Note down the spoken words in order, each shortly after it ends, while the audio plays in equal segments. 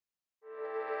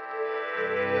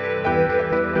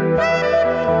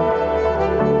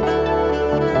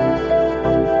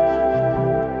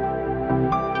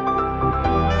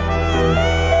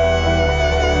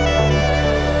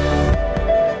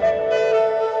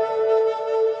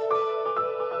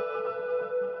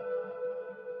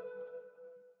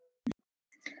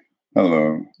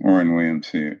Hello, Warren Williams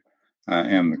here. I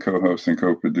am the co-host and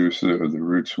co-producer of the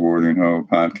Roots Watering Hole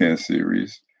podcast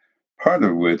series, part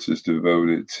of which is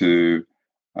devoted to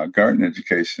a garden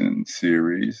education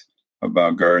series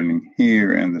about gardening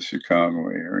here in the Chicago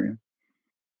area.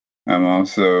 I'm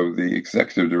also the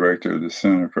executive director of the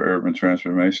Center for Urban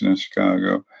Transformation in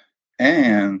Chicago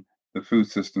and the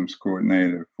food systems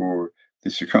coordinator for the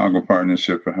Chicago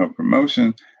Partnership for Health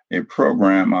Promotion, a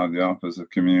program of the Office of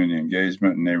Community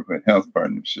Engagement and Neighborhood Health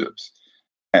Partnerships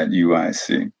at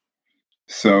UIC.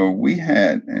 So we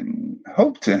had and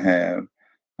hope to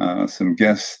have some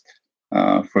guests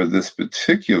for this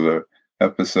particular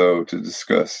episode to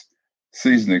discuss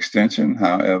season extension.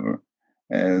 However,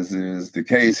 as is the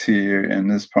case here in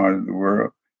this part of the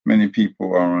world, many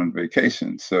people are on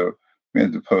vacation. So we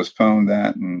had to postpone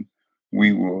that, and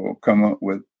we will come up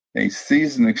with a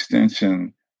season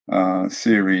extension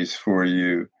series for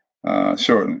you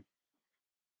shortly.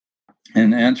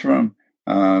 In the interim,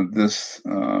 this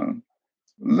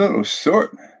little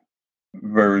short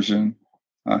version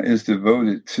is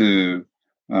devoted to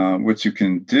what you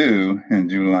can do in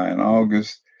July and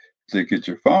August to get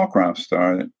your fall crop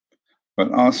started.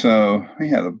 But also, we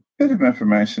had a bit of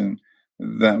information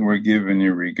that we're giving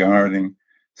you regarding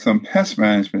some pest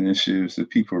management issues that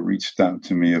people reached out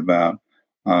to me about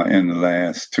in the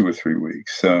last 2 or 3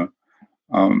 weeks. So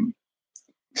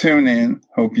tune in.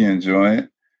 Hope you enjoy it.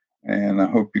 And I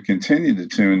hope you continue to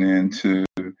tune in to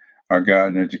our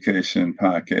garden education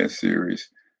podcast series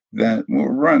that will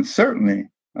run certainly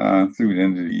through the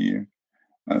end of the year.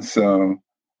 So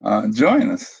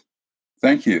join us.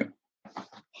 Thank you.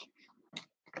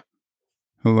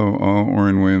 Hello, all.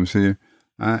 Warren Williams here.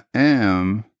 I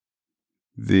am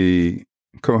the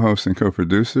co-host and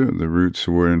co-producer of the Roots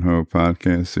Watering Hole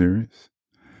podcast series,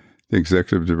 the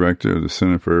executive director of the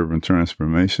Center for Urban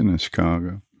Transformation in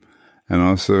Chicago, and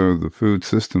also the food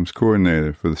systems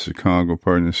coordinator for the Chicago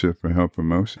Partnership for Health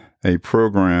Promotion, a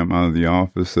program out of the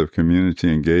Office of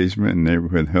Community Engagement and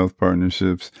Neighborhood Health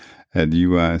Partnerships at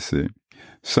UIC.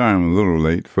 Sorry I'm a little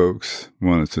late, folks.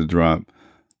 Wanted to drop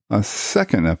a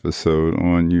second episode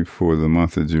on you for the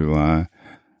month of July.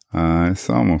 It's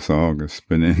almost August,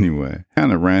 but anyway,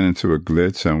 kind of ran into a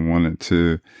glitch. I wanted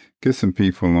to get some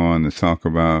people on to talk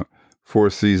about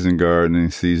four-season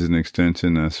gardening, season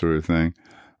extension, that sort of thing.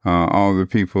 All the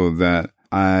people that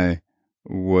I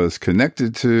was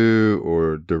connected to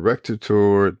or directed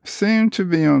toward seemed to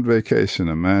be on vacation.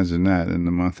 Imagine that in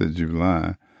the month of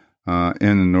July in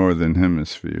the Northern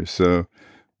Hemisphere. So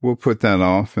we'll put that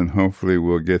off, and hopefully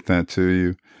we'll get that to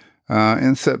you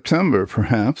in September,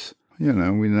 perhaps. You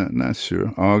know, we're not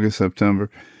sure. August,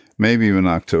 September, maybe even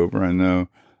October. I know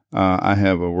I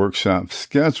have a workshop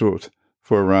scheduled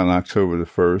for around October the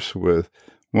 1st with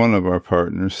one of our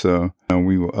partners. So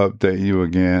we will update you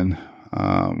again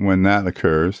when that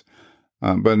occurs.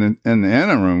 But in the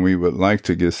interim, we would like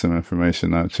to get some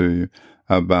information out to you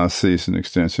about season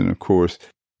extension. Of course,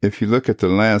 if you look at the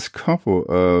last couple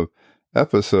of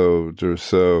episodes or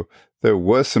so, there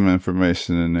was some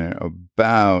information in there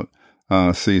about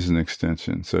season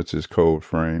extension, such as cold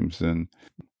frames and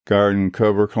garden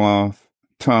cover cloth,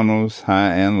 tunnels,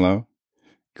 high and low,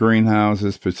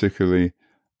 greenhouses, particularly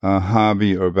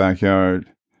hobby or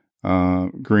backyard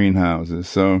greenhouses.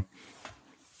 So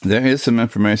there is some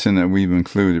information that we've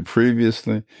included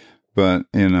previously, but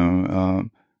even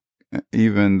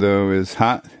though it's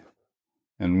hot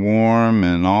and warm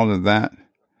and all of that,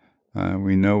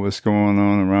 we know what's going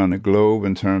on around the globe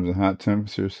in terms of hot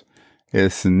temperatures.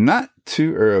 It's not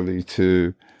too early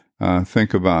to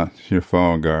think about your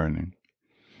fall gardening.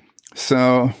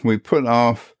 So we put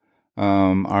off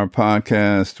our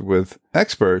podcast with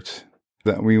experts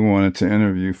that we wanted to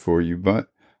interview for you. But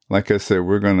like I said,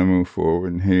 we're going to move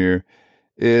forward. And here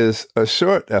is a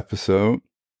short episode.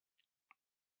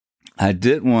 I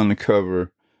did want to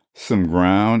cover some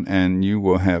ground, and you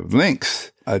will have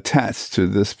links attached to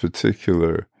this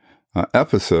particular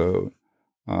episode,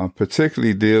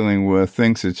 particularly dealing with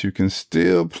things that you can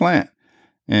still plant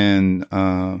in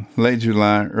late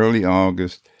July, early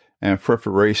August, and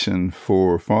preparation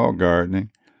for fall gardening.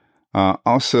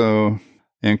 Also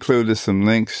included some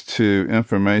links to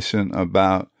information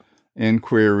about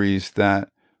inquiries that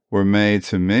were made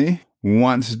to me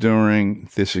once during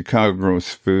the Chicago Grows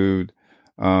Food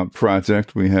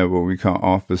project. We have what we call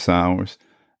office hours.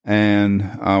 And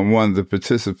one of the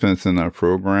participants in our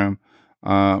program,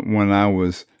 when I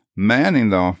was manning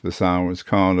the office hours,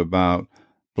 called about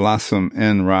blossom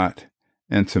end rot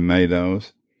in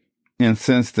tomatoes. And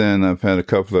since then, I've had a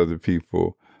couple other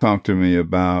people talk to me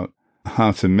about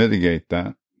how to mitigate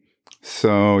that.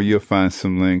 So you'll find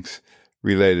some links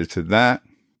related to that.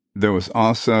 There was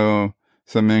also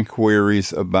some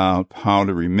inquiries about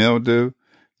powdery mildew.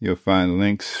 You'll find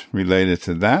links related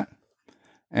to that.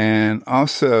 And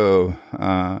also,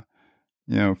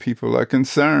 people are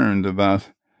concerned about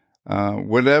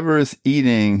whatever is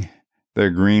eating their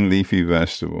green leafy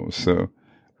vegetables. So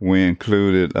we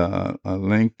included a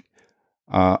link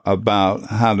about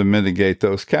how to mitigate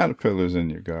those caterpillars in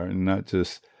your garden, not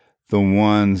just the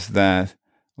ones that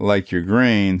like your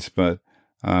greens, but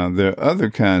there are other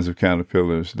kinds of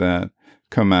caterpillars that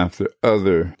come after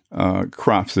other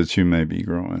crops that you may be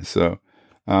growing. So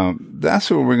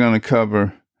that's what we're going to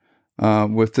cover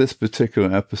with this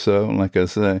particular episode. Like I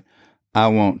say, I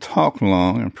won't talk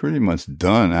long. I'm pretty much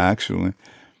done, actually.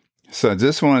 So I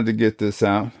just wanted to get this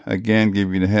out. Again,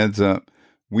 give you the heads up.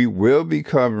 We will be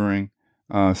covering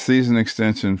season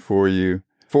extension for you,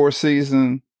 for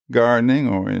season gardening,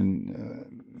 or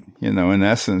in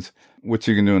essence, what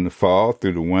you can do in the fall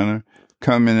through the winter,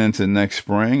 coming into next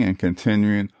spring and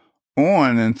continuing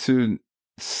on into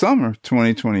summer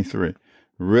 2023.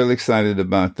 Really excited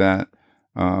about that.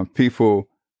 People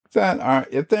that are,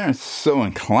 if they're so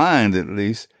inclined at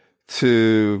least,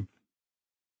 to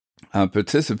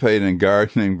participate in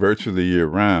gardening virtually year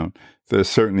round, there's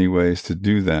certainly ways to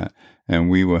do that, and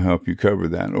we will help you cover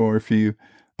that. Or if you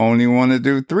only want to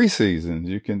do 3 seasons,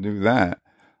 you can do that.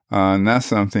 And that's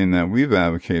something that we've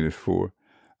advocated for.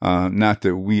 Not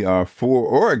that we are for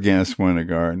or against winter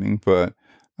gardening, but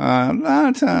a lot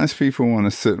of times people want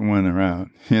to sit winter out.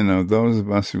 Those of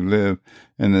us who live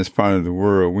in this part of the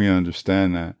world, we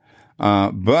understand that.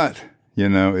 But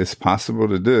it's possible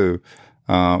to do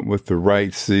with the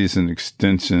right season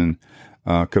extension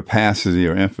capacity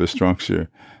or infrastructure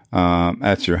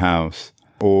at your house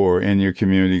or in your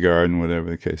community garden, whatever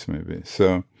the case may be.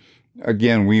 So,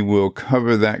 again, we will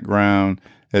cover that ground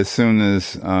as soon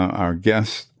as our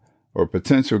guests or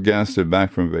potential guests are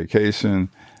back from vacation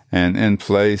and in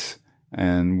place,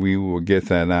 and we will get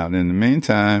that out. In the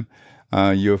meantime,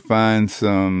 you'll find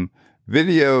some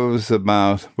videos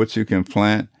about what you can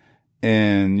plant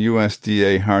in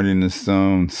USDA Hardiness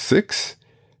Zone 6,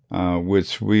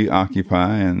 which we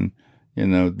occupy, and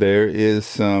there is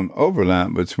some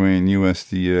overlap between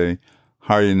USDA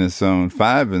Hardiness Zone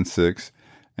 5 and 6.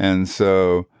 And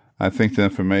so I think the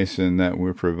information that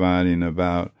we're providing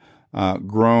about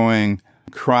growing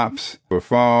crops for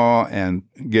fall and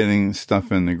getting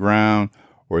stuff in the ground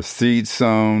or seed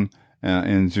sown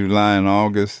in July and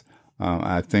August,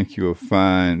 I think you'll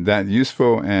find that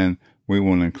useful, and we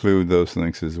will include those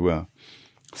links as well.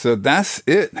 So that's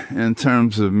it in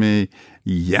terms of me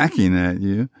yakking at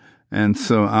you. And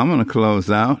so I'm going to close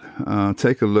out,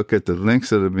 take a look at the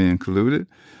links that will be included.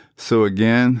 So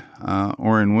again,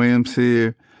 Orrin Williams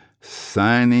here,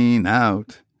 signing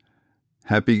out.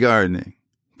 Happy gardening.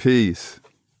 Peace.